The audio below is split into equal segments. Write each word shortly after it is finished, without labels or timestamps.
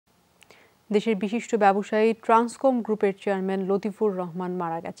দেশের বিশিষ্ট ব্যবসায়ী ট্রান্সকম গ্রুপের চেয়ারম্যান লতিফুর রহমান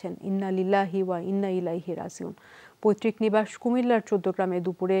মারা গেছেন। ইন্না লিল্লাহি ওয়া ইন্না ইলাইহি রাজিউন। পৈতৃক নিবাস কুমিল্লার ১৪ গ্রামে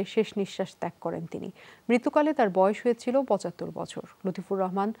দুপুরে শেষ নিঃশ্বাস ত্যাগ করেন তিনি। মৃত্যুকালে তার বয়স হয়েছিল ৭৫ বছর। লতিফুর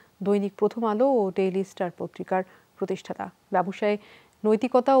রহমান দৈনিক প্রথম আলো ও ডেইলি স্টার পত্রিকার প্রতিষ্ঠাতা। ব্যবসায়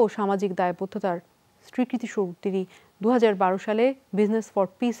নৈতিকতা ও সামাজিক দায়বদ্ধতার স্বীকৃতিস্বরূপ তিনি ২০১২ সালে বিজনেস ফর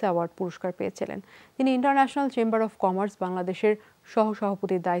পিস অ্যাওয়ার্ড পুরস্কার পেয়েছিলেন। তিনি ইন্টারন্যাশনাল চেম্বার অফ কমার্স বাংলাদেশের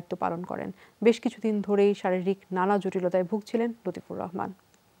সহ-সভাপতির দায়িত্ব পালন করেন। বেশ কিছুদিন ধরেই শারীরিক নানা জটিলতায় ভুগছিলেন লতিফুর রহমান।